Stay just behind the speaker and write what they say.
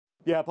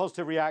Yeah,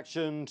 positive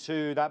reaction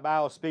to that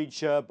Boao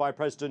speech by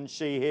President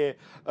Xi here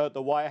at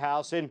the White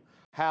House in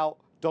how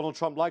Donald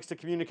Trump likes to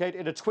communicate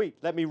in a tweet.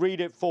 Let me read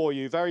it for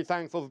you. Very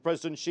thankful for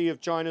President Xi of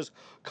China's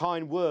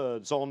kind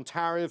words on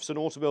tariffs and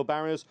automobile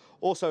barriers.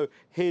 Also,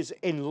 his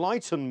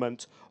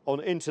enlightenment on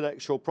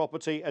intellectual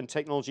property and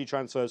technology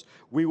transfers.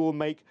 We will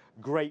make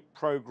great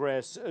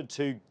progress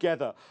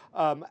together.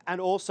 And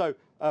also,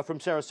 from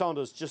Sarah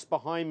Sanders, just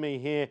behind me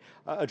here,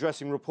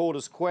 addressing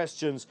reporters'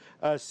 questions,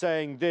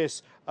 saying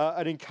this,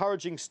 an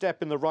encouraging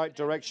step in the right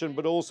direction,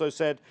 but also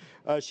said,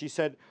 she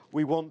said,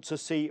 we want to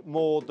see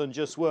more than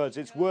just words.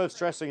 It's worth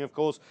stressing, of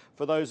course,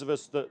 for those of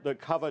us that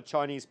cover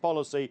Chinese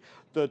policy,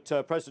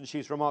 that President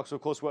Xi's remarks,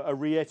 of course, were a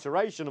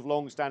reiteration of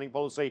long-standing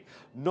policy,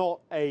 not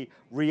a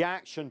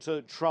reaction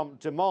to Trump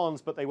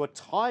demands, but they were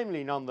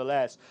timely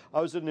nonetheless.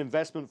 I was at an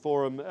investment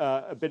forum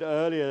a bit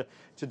earlier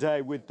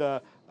today with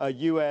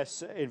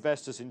US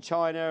investors in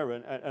China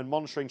and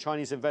monitoring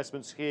Chinese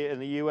investments here in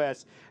the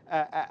US,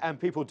 and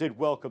people did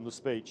welcome the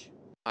speech.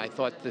 I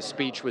thought the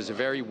speech was a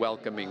very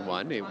welcoming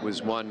one. It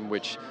was one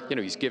which,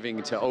 he's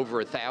giving to over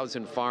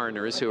 1,000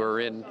 foreigners who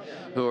are in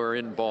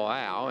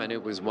Boao, and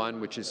it was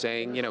one which is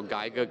saying,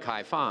 Gaiga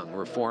Kaifang,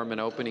 reform and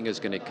opening is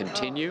going to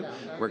continue.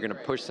 We're going to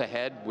push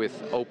ahead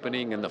with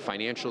opening in the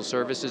financial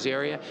services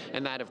area,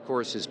 and that, of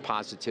course, is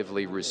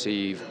positively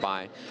received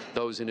by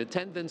those in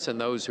attendance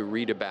and those who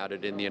read about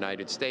it in the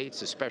United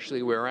States,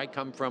 especially where I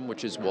come from,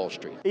 which is Wall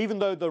Street. Even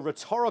though the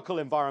rhetorical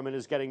environment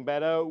is getting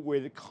better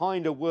with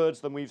kinder words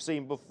than we've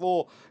seen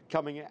before,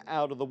 coming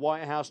out of the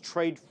White House,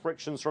 trade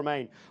frictions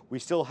remain. We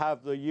still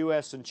have the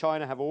US and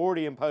China have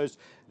already imposed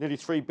nearly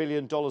 $3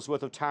 billion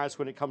worth of tariffs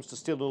when it comes to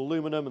steel and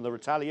aluminum and the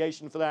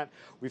retaliation for that.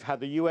 We've had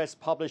the US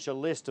publish a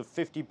list of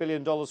 $50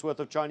 billion worth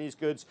of Chinese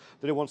goods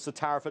that it wants to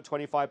tariff at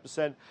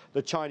 25%.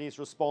 The Chinese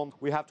respond.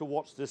 We have to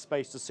watch this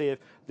space to see if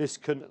this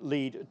can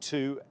lead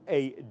to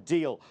a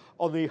deal.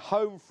 On the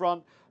home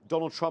front,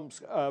 Donald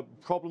Trump's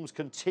problems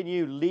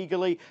continue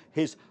legally.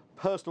 His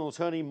personal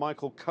attorney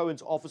Michael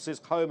Cohen's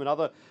offices, home and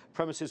other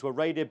premises were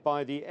raided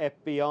by the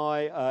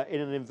FBI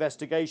in an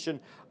investigation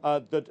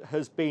that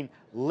has been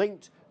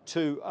linked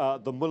to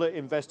the Mueller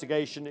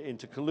investigation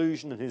into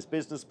collusion and his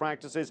business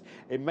practices.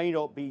 It may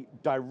not be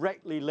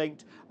directly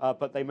linked,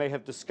 but they may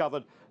have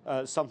discovered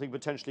something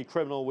potentially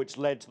criminal which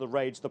led to the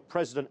raids. The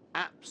president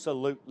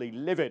absolutely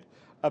livid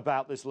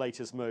about this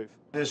latest move.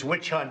 This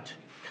witch hunt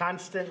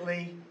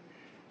constantly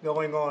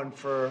going on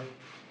for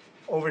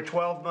over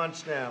 12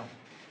 months now.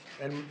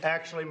 And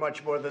actually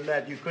much more than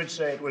that. You could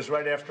say it was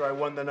right after I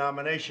won the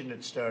nomination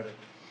it started.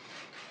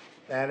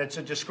 And it's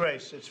a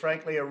disgrace. It's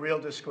frankly a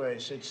real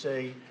disgrace. It's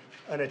an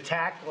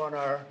attack on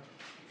our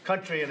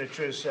country in a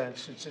true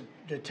sense. It's an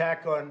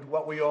attack on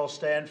what we all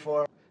stand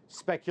for.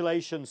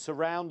 Speculation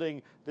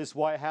surrounding this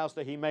White House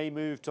that he may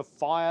move to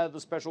fire the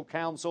special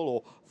counsel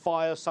or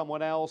fire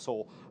someone else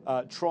or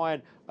try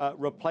and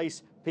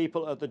replace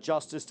people at the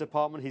Justice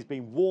Department. He's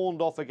been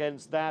warned off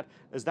against that,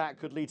 as that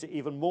could lead to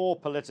even more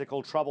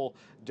political trouble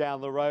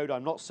down the road.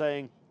 I'm not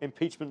saying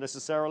impeachment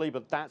necessarily,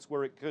 but that's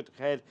where it could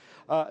head.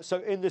 So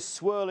in this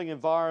swirling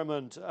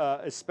environment,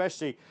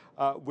 especially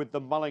with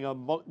the mulling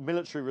of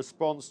military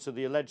response to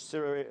the alleged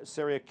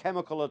Syria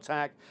chemical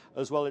attack,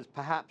 as well, it's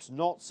perhaps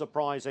not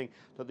surprising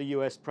that the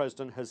US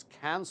president has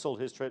cancelled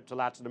his trip to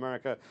Latin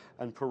America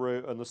and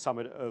Peru and the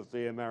Summit of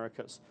the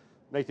Americas.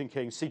 Nathan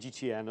King,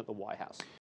 CGTN at the White House.